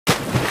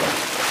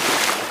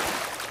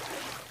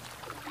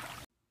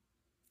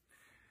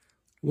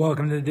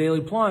Welcome to the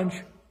Daily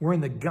Plunge. We're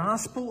in the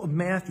Gospel of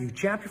Matthew,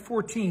 chapter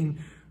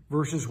 14,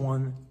 verses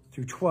 1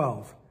 through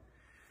 12.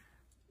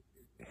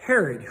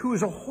 Herod, who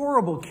is a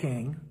horrible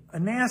king, a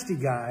nasty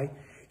guy,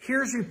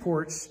 hears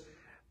reports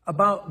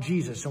about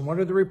Jesus. And what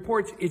are the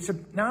reports? It's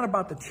not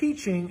about the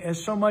teaching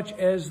as so much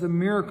as the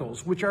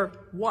miracles, which are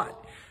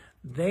what?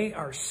 They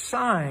are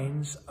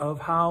signs of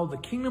how the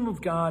kingdom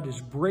of God is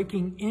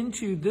breaking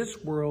into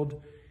this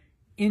world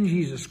in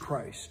Jesus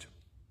Christ.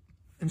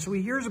 And so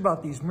he hears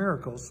about these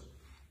miracles.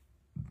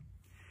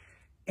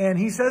 And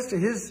he says to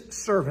his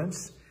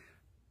servants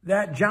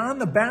that John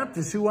the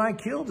Baptist, who I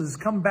killed, has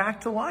come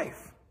back to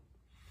life.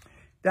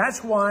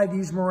 That's why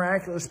these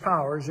miraculous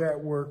powers are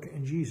at work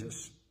in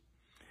Jesus.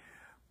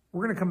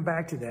 We're going to come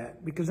back to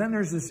that because then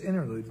there's this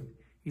interlude.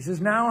 He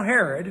says, now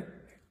Herod,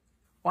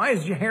 why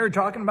is Herod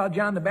talking about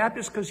John the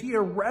Baptist? Because he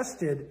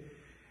arrested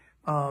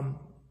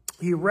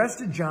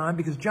John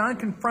because John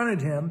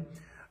confronted him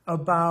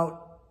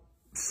about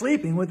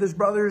sleeping with his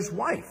brother's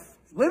wife,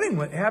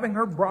 having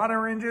her brought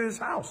her into his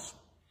house.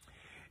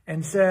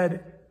 And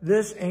said,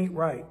 this ain't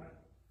right.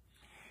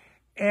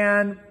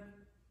 And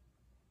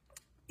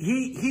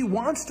he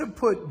wants to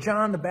put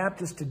John the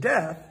Baptist to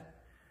death,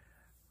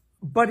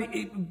 but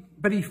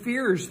he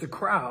fears the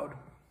crowd.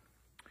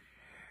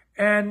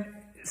 And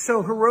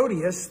so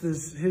Herodias,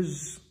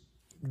 his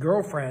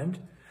girlfriend,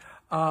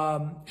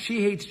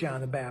 she hates John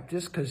the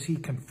Baptist because he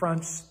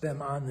confronts them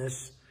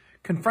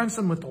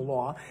with the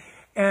law.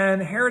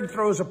 And Herod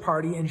throws a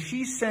party and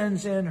she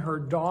sends in her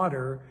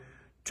daughter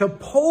to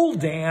pole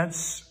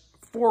dance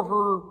for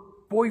her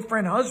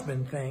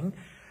boyfriend-husband thing.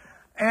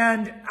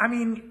 And, I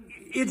mean,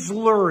 it's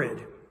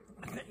lurid.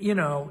 You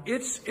know,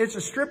 it's a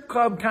strip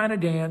club kind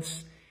of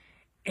dance.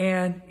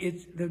 And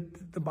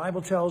the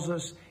Bible tells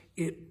us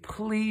it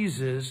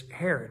pleases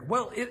Herod.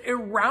 Well, it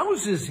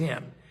arouses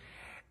him.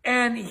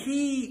 And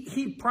he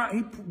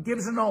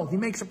gives an oath. He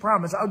makes a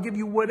promise. I'll give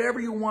you whatever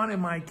you want in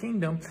my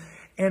kingdom.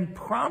 And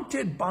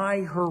prompted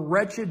by her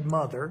wretched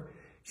mother,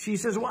 she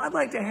says, well, I'd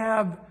like to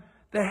have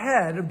the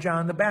head of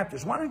John the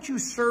Baptist. Why don't you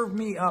serve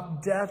me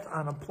up death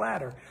on a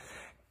platter?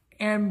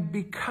 And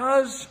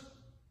because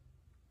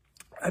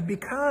of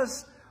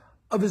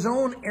his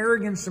own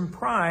arrogance and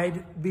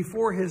pride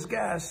before his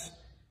guests,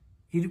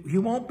 he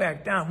won't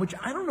back down, which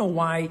I don't know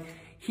why.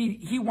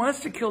 He wants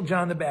to kill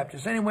John the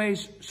Baptist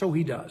anyways, so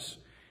he does.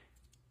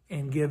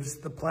 And gives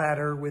the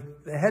platter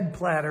with the head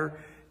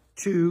platter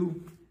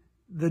to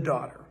the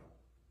daughter.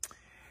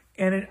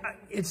 And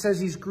it says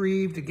he's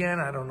grieved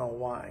again. I don't know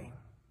why.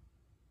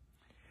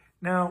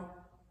 Now,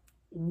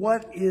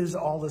 what is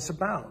all this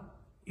about?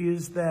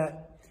 Is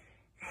that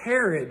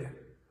Herod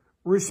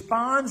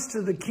responds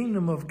to the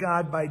kingdom of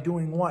God by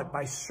doing what?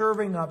 By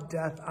serving up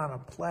death on a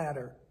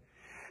platter.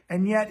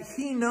 And yet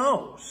he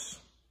knows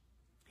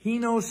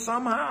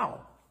somehow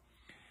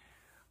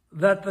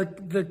that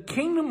the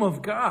kingdom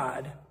of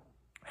God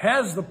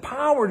has the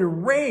power to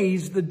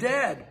raise the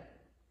dead.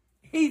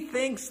 He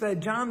thinks that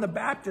John the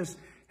Baptist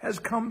has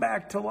come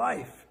back to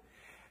life.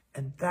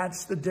 And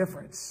that's the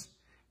difference.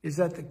 Is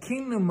that the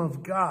kingdom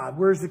of God,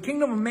 whereas the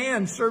kingdom of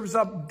man serves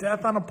up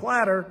death on a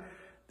platter,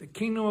 the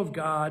kingdom of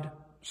God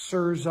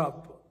serves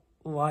up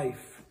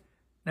life.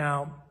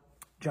 Now,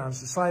 John's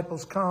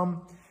disciples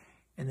come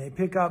and they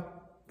pick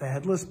up the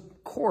headless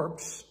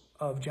corpse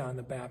of John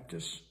the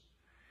Baptist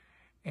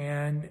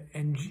and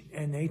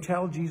they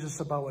tell Jesus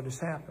about what has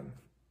happened.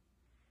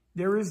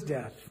 There is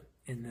death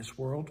in this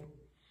world,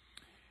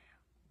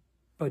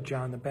 but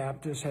John the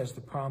Baptist has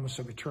the promise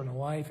of eternal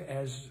life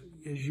as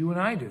you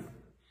and I do.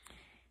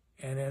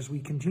 And as we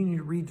continue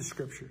to read the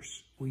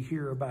scriptures, we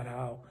hear about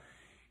how,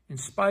 in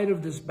spite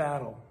of this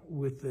battle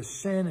with the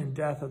sin and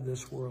death of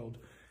this world,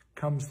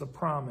 comes the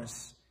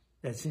promise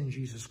that's in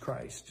Jesus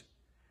Christ.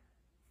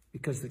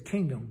 Because the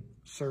kingdom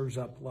serves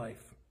up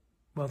life.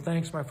 Well,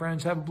 thanks, my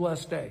friends. Have a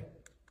blessed day.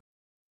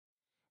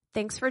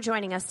 Thanks for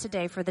joining us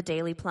today for the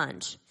Daily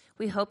Plunge.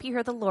 We hope you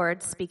hear the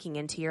Lord speaking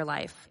into your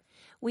life.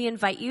 We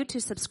invite you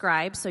to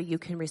subscribe so you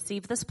can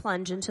receive this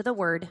plunge into the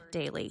Word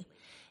daily.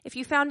 If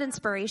you found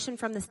inspiration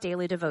from this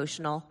daily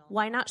devotional,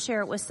 why not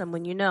share it with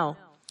someone you know?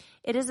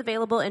 It is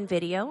available in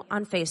video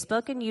on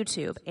Facebook and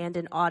YouTube and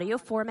in audio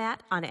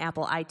format on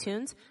Apple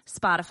iTunes,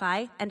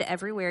 Spotify, and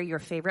everywhere your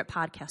favorite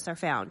podcasts are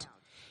found.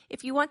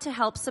 If you want to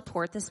help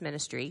support this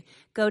ministry,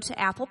 go to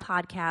Apple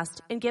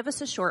Podcast and give us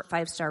a short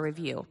 5-star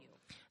review.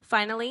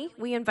 Finally,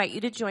 we invite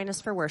you to join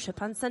us for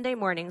worship on Sunday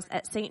mornings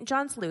at St.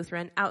 John's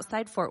Lutheran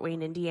outside Fort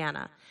Wayne,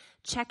 Indiana.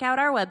 Check out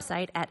our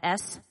website at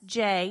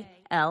sjlt.org.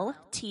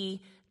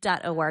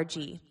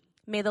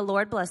 May the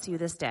Lord bless you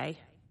this day.